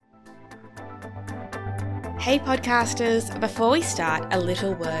Hey podcasters, before we start, a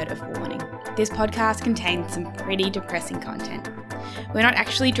little word of warning. This podcast contains some pretty depressing content. We're not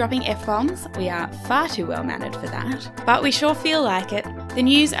actually dropping F-bombs, we are far too well mannered for that, but we sure feel like it. The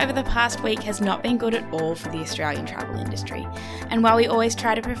news over the past week has not been good at all for the Australian travel industry, and while we always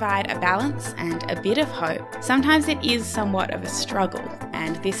try to provide a balance and a bit of hope, sometimes it is somewhat of a struggle,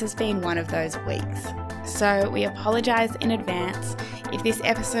 and this has been one of those weeks. So we apologise in advance if this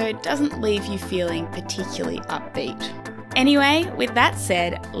episode doesn't leave you feeling particularly upbeat. Anyway, with that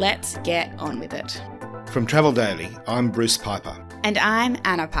said, let's get on with it. From Travel Daily, I'm Bruce Piper. And I'm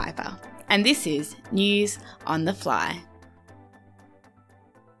Anna Piper. And this is News on the Fly.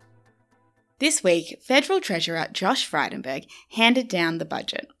 This week, Federal Treasurer Josh Frydenberg handed down the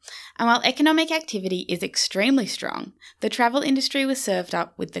budget. And while economic activity is extremely strong, the travel industry was served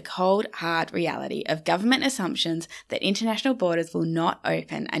up with the cold, hard reality of government assumptions that international borders will not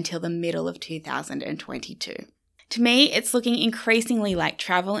open until the middle of 2022. To me, it's looking increasingly like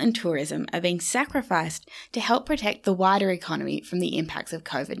travel and tourism are being sacrificed to help protect the wider economy from the impacts of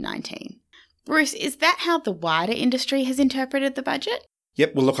COVID-19. Bruce, is that how the wider industry has interpreted the budget?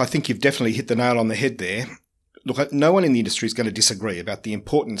 Yep, well look, I think you've definitely hit the nail on the head there. Look, no one in the industry is going to disagree about the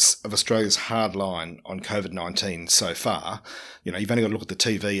importance of Australia's hard line on COVID-19 so far. You know, you've only got to look at the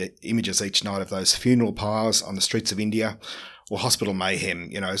TV images each night of those funeral pyres on the streets of India or hospital mayhem,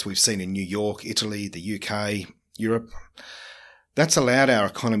 you know, as we've seen in New York, Italy, the UK, Europe. That's allowed our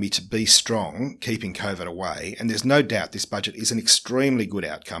economy to be strong, keeping COVID away, and there's no doubt this budget is an extremely good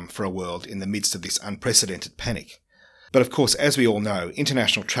outcome for a world in the midst of this unprecedented panic. But of course, as we all know,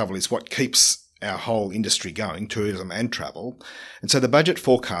 international travel is what keeps our whole industry going, tourism and travel. And so the budget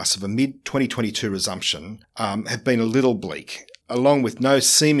forecasts of a mid-2022 resumption have been a little bleak, along with no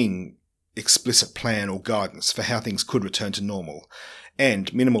seeming explicit plan or guidance for how things could return to normal,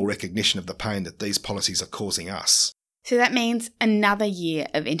 and minimal recognition of the pain that these policies are causing us. So that means another year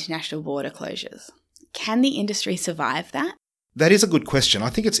of international border closures. Can the industry survive that? That is a good question. I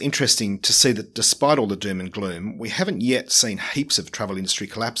think it's interesting to see that despite all the doom and gloom, we haven't yet seen heaps of travel industry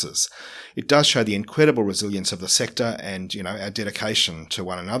collapses. It does show the incredible resilience of the sector and, you know, our dedication to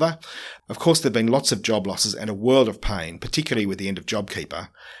one another. Of course, there have been lots of job losses and a world of pain, particularly with the end of JobKeeper,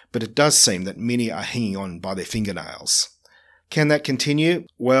 but it does seem that many are hanging on by their fingernails. Can that continue?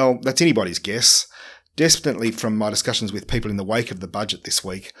 Well, that's anybody's guess. Definitely from my discussions with people in the wake of the budget this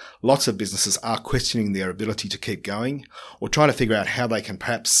week, lots of businesses are questioning their ability to keep going or trying to figure out how they can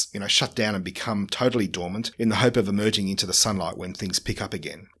perhaps, shut down and become totally dormant in the hope of emerging into the sunlight when things pick up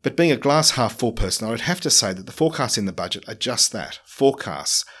again. But being a glass half full person, I would have to say that the forecasts in the budget are just that,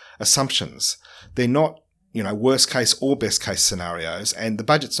 forecasts, assumptions. They're not worst case or best case scenarios, and the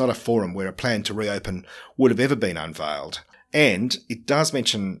budget's not a forum where a plan to reopen would have ever been unveiled. And it does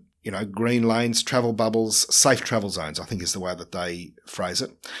mention green lanes, travel bubbles, safe travel zones, I think is the way that they phrase it.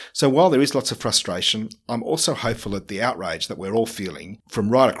 So while there is lots of frustration, I'm also hopeful at the outrage that we're all feeling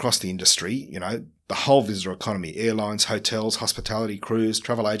from right across the industry, the whole visitor economy, airlines, hotels, hospitality, cruise,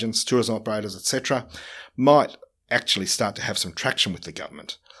 travel agents, tourism operators, etc., might actually start to have some traction with the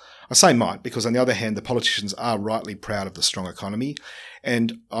government. I say might because, on the other hand, the politicians are rightly proud of the strong economy,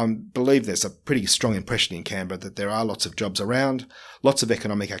 and I believe there's a pretty strong impression in Canberra that there are lots of jobs around, lots of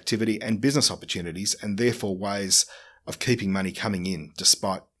economic activity and business opportunities, and therefore ways of keeping money coming in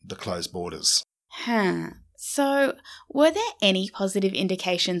despite the closed borders. So, were there any positive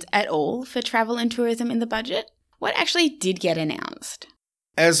indications at all for travel and tourism in the budget? What actually did get announced?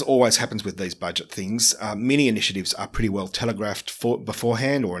 As always happens with these budget things, many initiatives are pretty well telegraphed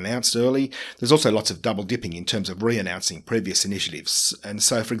beforehand or announced early. There's also lots of double dipping in terms of re-announcing previous initiatives. And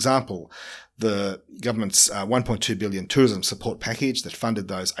so, for example, the government's $1.2 billion tourism support package that funded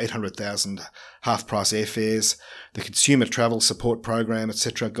those 800,000 half-price airfares, the consumer travel support program,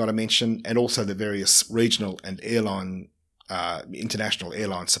 etc., got a mention, and also the various regional and international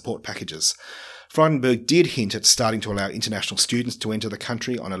airline support packages. Frydenberg did hint at starting to allow international students to enter the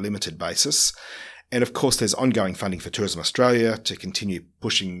country on a limited basis. And of course, there's ongoing funding for Tourism Australia to continue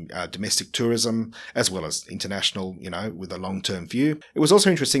pushing domestic tourism as well as international, with a long-term view. It was also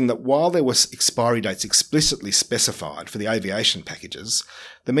interesting that while there was expiry dates explicitly specified for the aviation packages,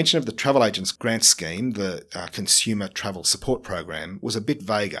 the mention of the travel agents grant scheme, the consumer travel support program, was a bit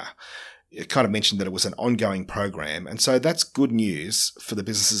vaguer. It kind of mentioned that it was an ongoing program, and so that's good news for the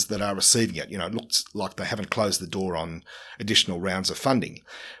businesses that are receiving it. It looks like they haven't closed the door on additional rounds of funding.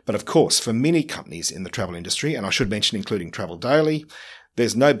 But of course, for many companies in the travel industry, and I should mention including Travel Daily,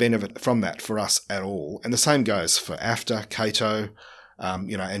 there's no benefit from that for us at all. And the same goes for AFTA, Cato,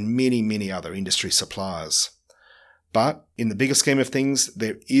 and many, many other industry suppliers. But in the bigger scheme of things,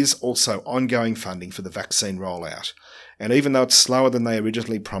 there is also ongoing funding for the vaccine rollout. And even though it's slower than they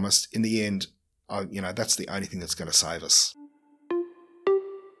originally promised, in the end, that's the only thing that's going to save us.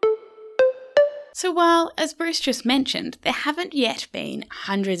 So while, as Bruce just mentioned, there haven't yet been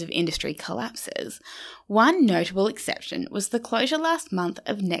hundreds of industry collapses, one notable exception was the closure last month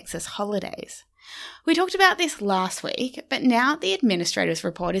of Nexus Holidays. We talked about this last week, but now the administrator's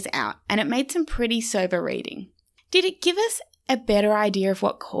report is out and it made some pretty sober reading. Did it give us a better idea of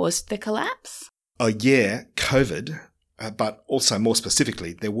what caused the collapse? Oh yeah, COVID. But also more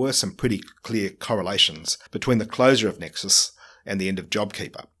specifically, there were some pretty clear correlations between the closure of Nexus and the end of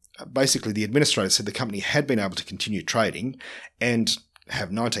JobKeeper. Basically, the administrator said the company had been able to continue trading and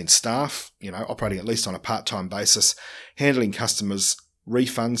have 19 staff, operating at least on a part-time basis, handling customers'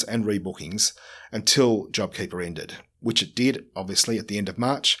 refunds and rebookings until JobKeeper ended, which it did, obviously, at the end of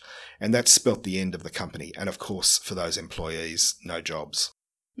March, and that spelt the end of the company. And of course, for those employees, no jobs.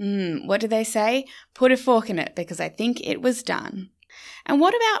 What do they say? Put a fork in it because I think it was done. And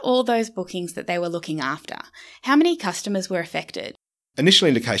what about all those bookings that they were looking after? How many customers were affected? Initial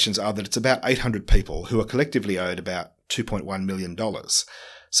indications are that it's about 800 people who are collectively owed about $2.1 million.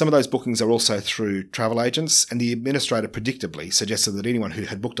 Some of those bookings are also through travel agents, and the administrator predictably suggested that anyone who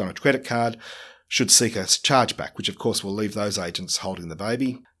had booked on a credit card should seek a chargeback, which of course will leave those agents holding the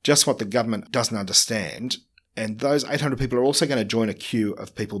baby. Just what the government doesn't understand. And those 800 people are also going to join a queue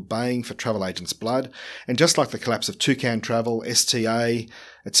of people baying for travel agents' blood. And just like the collapse of Toucan Travel, STA,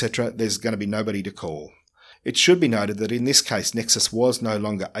 etc., there's going to be nobody to call. It should be noted that in this case, Nexus was no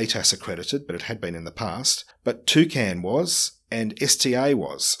longer ATAS accredited, but it had been in the past. But Toucan was, and STA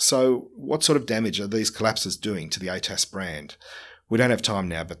was. So what sort of damage are these collapses doing to the ATAS brand? We don't have time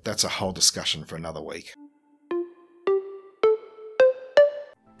now, but that's a whole discussion for another week.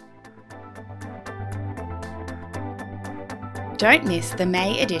 Don't miss the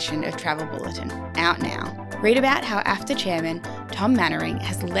May edition of Travel Bulletin, out now. Read about how AFTA chairman Tom Mannering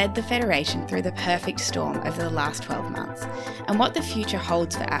has led the Federation through the perfect storm over the last 12 months and what the future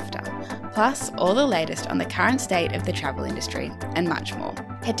holds for AFTA, plus all the latest on the current state of the travel industry and much more.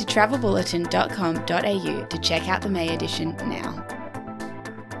 Head to travelbulletin.com.au to check out the May edition now.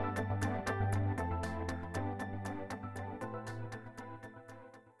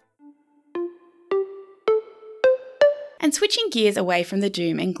 And switching gears away from the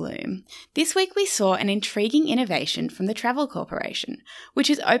doom and gloom, this week we saw an intriguing innovation from the Travel Corporation, which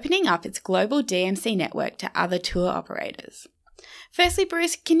is opening up its global DMC network to other tour operators. Firstly,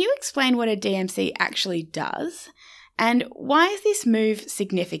 Bruce, can you explain what a DMC actually does? And why is this move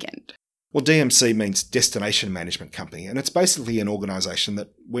significant? Well, DMC means Destination Management Company, and it's basically an organisation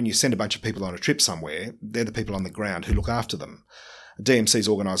that when you send a bunch of people on a trip somewhere, they're the people on the ground who look after them. DMCs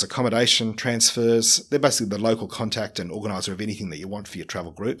organise accommodation, transfers. They're basically the local contact and organiser of anything that you want for your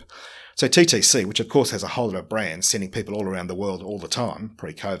travel group. So TTC, which of course has a whole lot of brands sending people all around the world all the time,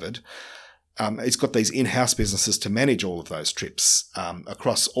 pre-COVID, it's got these in-house businesses to manage all of those trips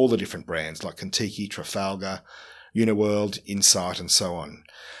across all the different brands like Contiki, Trafalgar, Uniworld, Insight and so on.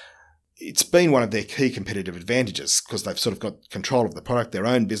 It's been one of their key competitive advantages because they've sort of got control of the product, their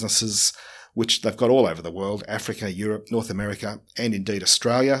own businesses, which they've got all over the world, Africa, Europe, North America, and indeed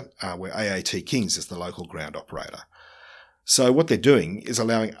Australia, where AAT Kings is the local ground operator. So what they're doing is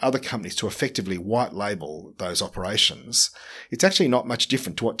allowing other companies to effectively white label those operations. It's actually not much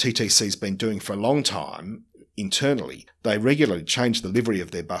different to what TTC's been doing for a long time internally. They regularly change the livery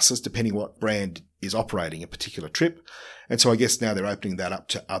of their buses depending what brand is operating a particular trip. And so I guess now they're opening that up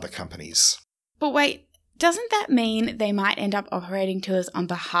to other companies. But wait, doesn't that mean they might end up operating tours on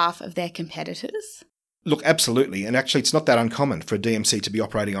behalf of their competitors? Look, absolutely. And actually, it's not that uncommon for a DMC to be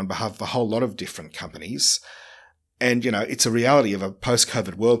operating on behalf of a whole lot of different companies. And, it's a reality of a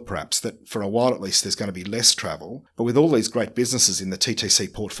post-COVID world, perhaps, that for a while at least there's going to be less travel. But with all these great businesses in the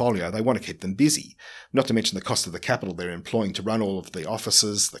TTC portfolio, they want to keep them busy, not to mention the cost of the capital they're employing to run all of the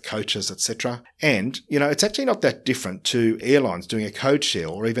offices, the coaches, etc. And, it's actually not that different to airlines doing a code share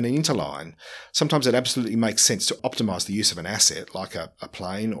or even an interline. Sometimes it absolutely makes sense to optimise the use of an asset, like a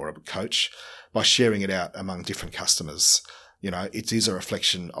plane or a coach, by sharing it out among different customers. It is a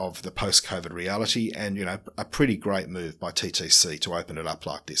reflection of the post-COVID reality and, a pretty great move by TTC to open it up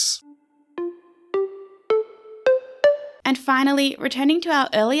like this. And finally, returning to our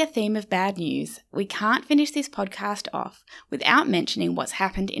earlier theme of bad news, we can't finish this podcast off without mentioning what's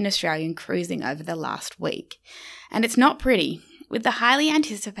happened in Australian cruising over the last week. And it's not pretty, with the highly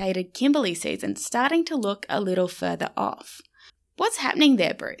anticipated Kimberley season starting to look a little further off. What's happening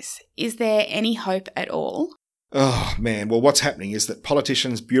there, Bruce? Is there any hope at all? Oh man, well what's happening is that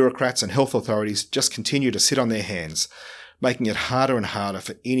politicians, bureaucrats and health authorities just continue to sit on their hands, making it harder and harder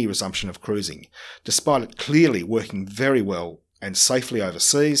for any resumption of cruising, despite it clearly working very well and safely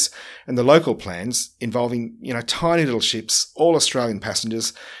overseas, and the local plans involving, tiny little ships, all Australian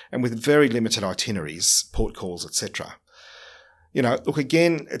passengers, and with very limited itineraries, port calls, etc. Look,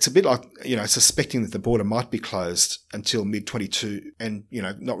 again, it's a bit like, suspecting that the border might be closed until mid-22 and,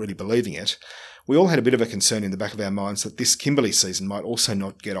 not really believing it. We all had a bit of a concern in the back of our minds that this Kimberley season might also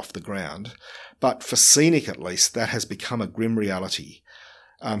not get off the ground. But for Scenic, at least, that has become a grim reality.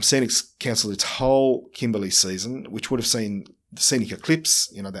 Scenic's cancelled its whole Kimberley season, which would have seen the Scenic Eclipse,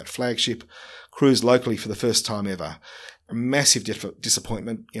 that flagship, cruise locally for the first time ever. A massive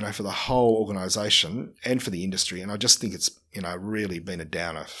disappointment, for the whole organisation and for the industry. And I just think it's, really been a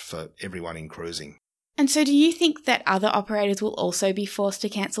downer for everyone in cruising. And so do you think that other operators will also be forced to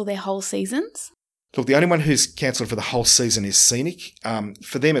cancel their whole seasons? Look, the only one who's cancelled for the whole season is Scenic.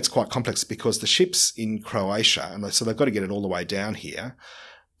 For them, it's quite complex because the ship's in Croatia, and so they've got to get it all the way down here,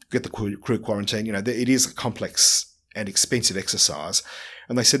 get the crew quarantined. It is a complex and expensive exercise.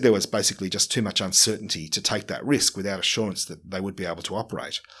 And they said there was basically just too much uncertainty to take that risk without assurance that they would be able to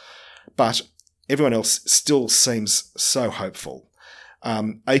operate. But everyone else still seems so hopeful.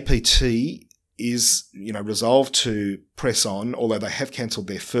 APT is, resolved to press on, although they have cancelled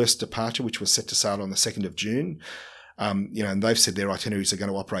their first departure, which was set to sail on the 2nd of June. And they've said their itineraries are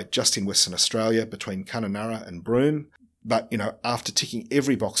going to operate just in Western Australia between Kununurra and Broome. But, after ticking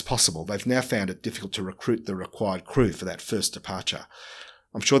every box possible, they've now found it difficult to recruit the required crew for that first departure.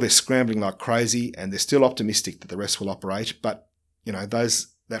 I'm sure they're scrambling like crazy and they're still optimistic that the rest will operate. But,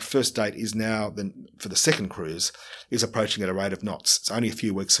 that first date is now, for the second cruise, is approaching at a rate of knots. It's only a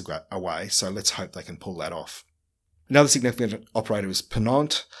few weeks away, so let's hope they can pull that off. Another significant operator is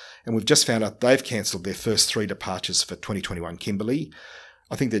Pennant, and we've just found out they've cancelled their first 3 departures for 2021 Kimberley.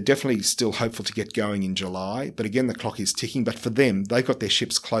 I think they're definitely still hopeful to get going in July, but again, the clock is ticking. But for them, they've got their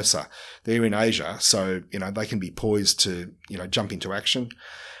ships closer. They're in Asia, so, they can be poised to, jump into action.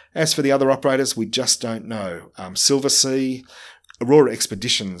 As for the other operators, we just don't know. Silversea, Aurora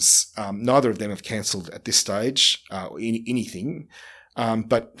Expeditions, neither of them have cancelled at this stage anything.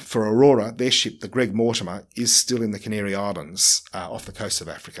 But for Aurora, their ship, the Greg Mortimer, is still in the Canary Islands off the coast of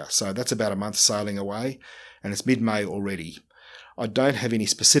Africa. So that's about a month sailing away, and it's mid-May already. I don't have any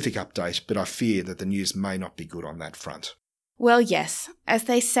specific update, but I fear that the news may not be good on that front. Well, yes. As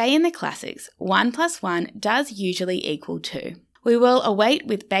they say in the classics, 1 + 1 does usually equal 2. We will await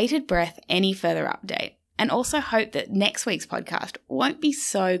with bated breath any further update, and also hope that next week's podcast won't be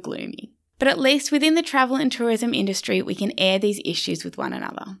so gloomy. But at least within the travel and tourism industry, we can air these issues with one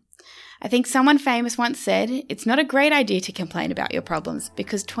another. I think someone famous once said, it's not a great idea to complain about your problems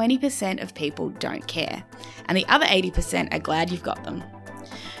because 20% of people don't care, and the other 80% are glad you've got them.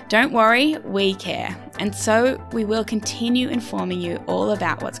 Don't worry, we care, and so we will continue informing you all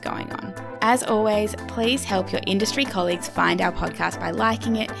about what's going on. As always, please help your industry colleagues find our podcast by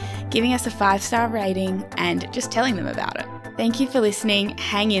liking it, giving us a 5-star rating, and just telling them about it. Thank you for listening.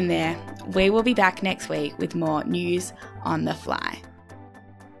 Hang in there. We will be back next week with more news on the fly.